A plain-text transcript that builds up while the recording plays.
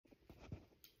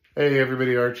Hey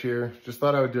everybody, Arch here. Just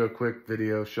thought I would do a quick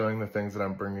video showing the things that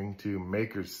I'm bringing to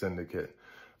Makers Syndicate.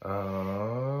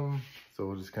 So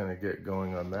we'll just kind of get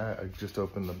going on that. I just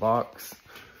opened the box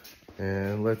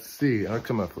and let's see. I'll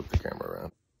come up, flip the camera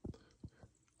around.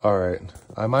 All right,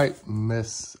 I might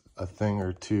miss a thing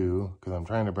or two because I'm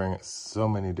trying to bring so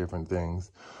many different things,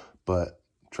 but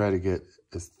try to get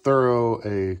as thorough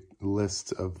a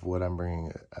list of what I'm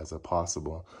bringing as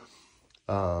possible.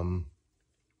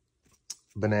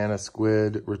 Banana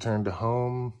Squid Return to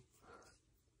Home,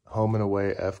 Home and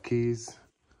Away F Keys,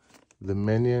 the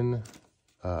Minion,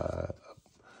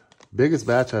 biggest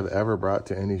batch I've ever brought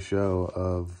to any show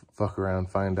of Fuck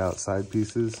Around Find Out side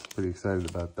pieces. Pretty excited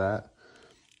about that.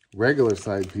 Regular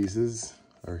side pieces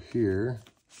are here,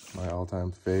 my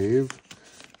all-time fave.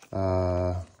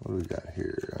 What do we got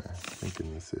here? I'm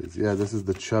thinking this is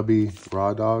the Chubby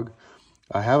Raw Dog.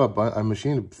 I have I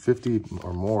machined 50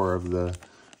 or more of the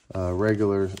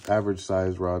regular average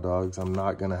size raw dogs. I'm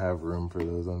not gonna have room for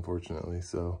those, unfortunately.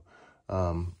 So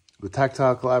the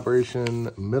tactile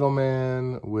collaboration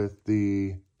Middleman with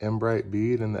the Embright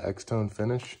bead and the X-Tone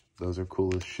finish, those are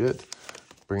cool as shit.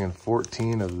 Bringing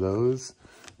 14 of those.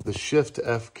 The Shift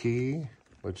F key,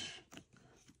 which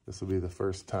this will be the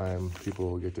first time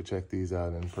people will get to check these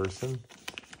out in person,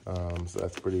 so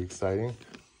that's pretty exciting.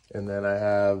 And then I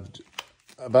have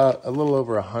about a little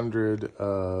over 100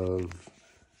 of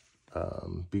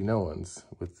Be No Ones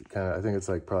with kind of, I think it's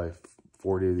like probably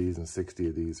 40 of these and 60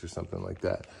 of these or something like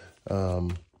that.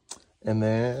 And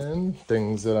then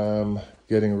things that I'm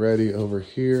getting ready over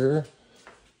here,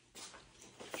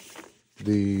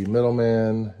 the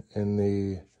Middleman in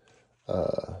the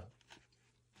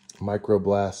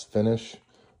Microblast finish,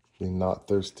 the Not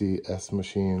Thirsty S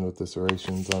machine with the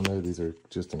serrations on there. These are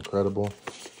just incredible,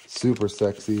 super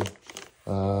sexy.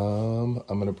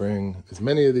 I'm gonna bring as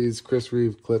many of these Chris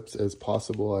Reeve clips as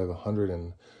possible. I have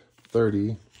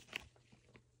 130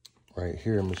 right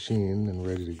here machined and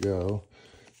ready to go.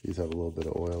 These have a little bit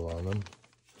of oil on them,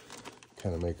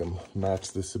 kind of make them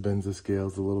match the Sabenza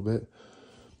scales a little bit.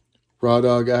 Raw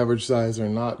dog average size are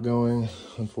not going,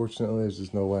 unfortunately. There's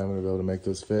just no way I'm gonna be able to make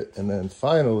those fit. And then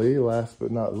finally, last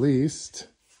but not least,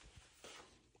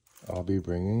 I'll be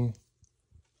bringing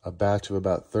a batch of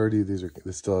about 30.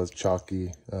 This still has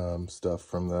chalky stuff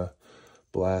from the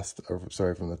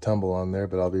from the tumble on there,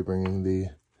 but I'll be bringing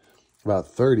about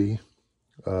 30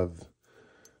 of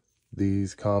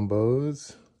these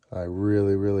combos. I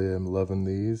really, really am loving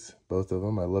these, both of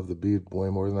them. I love the bead way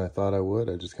more than I thought I would.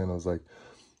 I just kind of was like,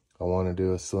 I want to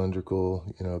do a cylindrical,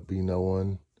 Be No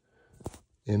One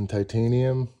in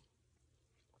titanium.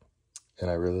 And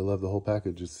I really love the whole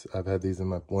package. I've had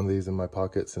one of these in my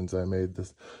pocket since I made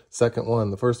this second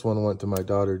one. The first one went to my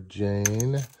daughter,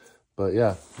 Jane. But yeah,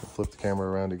 I'll flip the camera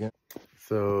around again.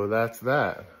 So that's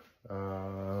that.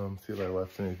 See if I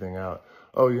left anything out.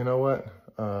 Oh, you know what?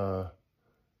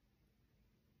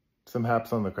 Some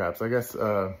haps on the craps. I guess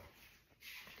the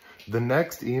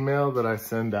next email that I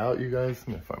send out, you guys,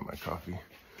 let me find my coffee.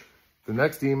 The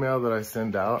next email that I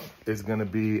send out is gonna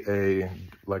be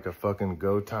like a fucking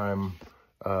go time.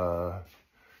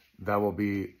 That will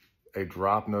be a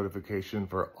drop notification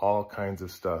for all kinds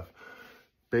of stuff.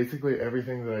 Basically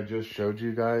everything that I just showed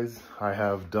you guys, I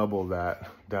have double that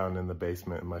down in the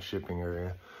basement in my shipping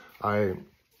area.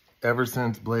 Ever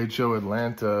since Blade Show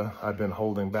Atlanta, I've been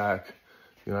holding back.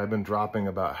 I've been dropping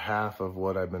about half of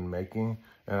what I've been making,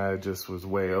 and I just was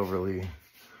way overly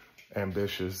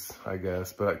ambitious, I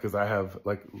guess. But because I have,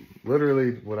 like,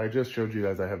 literally what I just showed you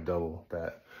guys, I have double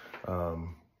that,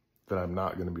 that I'm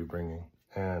not going to be bringing.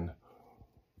 And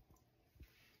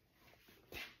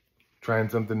trying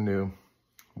something new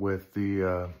with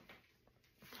the,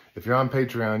 if you're on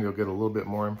Patreon, you'll get a little bit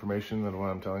more information than what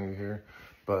I'm telling you here.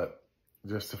 But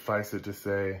just suffice it to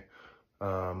say,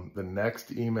 the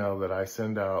next email that I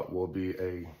send out will be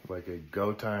like a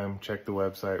go time. Check the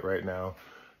website right now,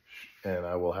 and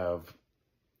I will have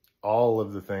all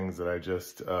of the things that I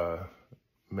just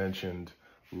mentioned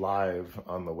live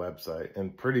on the website,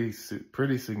 and pretty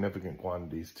significant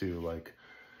quantities too, like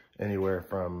anywhere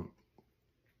from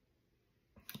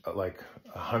like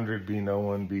 100 Be No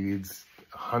One beads,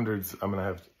 hundreds. I'm gonna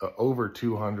have over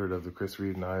 200 of the Chris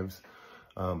Reeve knives,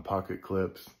 pocket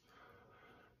clips.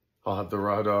 I'll have the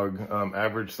Raw Dog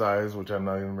average size, which I'm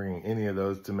not even bringing any of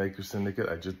those to Makers Syndicate.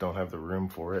 I just don't have the room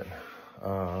for it.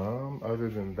 Other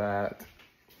than that,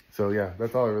 so yeah,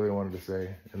 that's all I really wanted to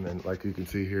say. And then, like you can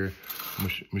see here,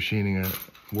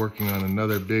 working on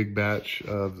another big batch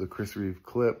of the Chris Reeve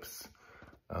clips.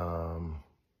 Other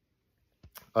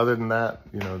than that,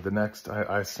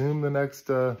 I assume the next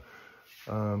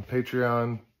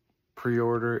Patreon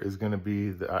pre-order is going to be,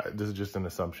 this is just an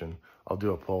assumption. I'll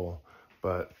do a poll,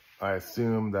 but I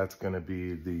assume that's going to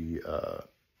be the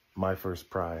My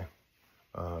First Pry,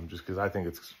 just because I think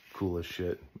it's cool as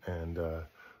shit. And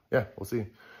yeah, we'll see.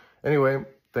 Anyway,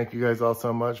 thank you guys all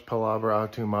so much. Palabra a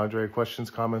tu madre. Questions,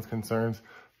 comments, concerns,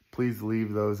 please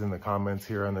leave those in the comments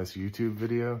here on this YouTube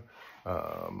video.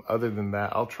 Other than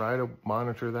that, I'll try to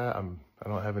monitor that. I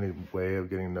don't have any way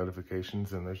of getting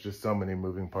notifications, and there's just so many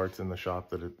moving parts in the shop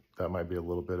that that might be a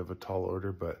little bit of a tall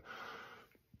order, but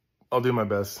I'll do my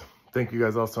best. Thank you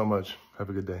guys all so much. Have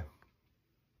a good day.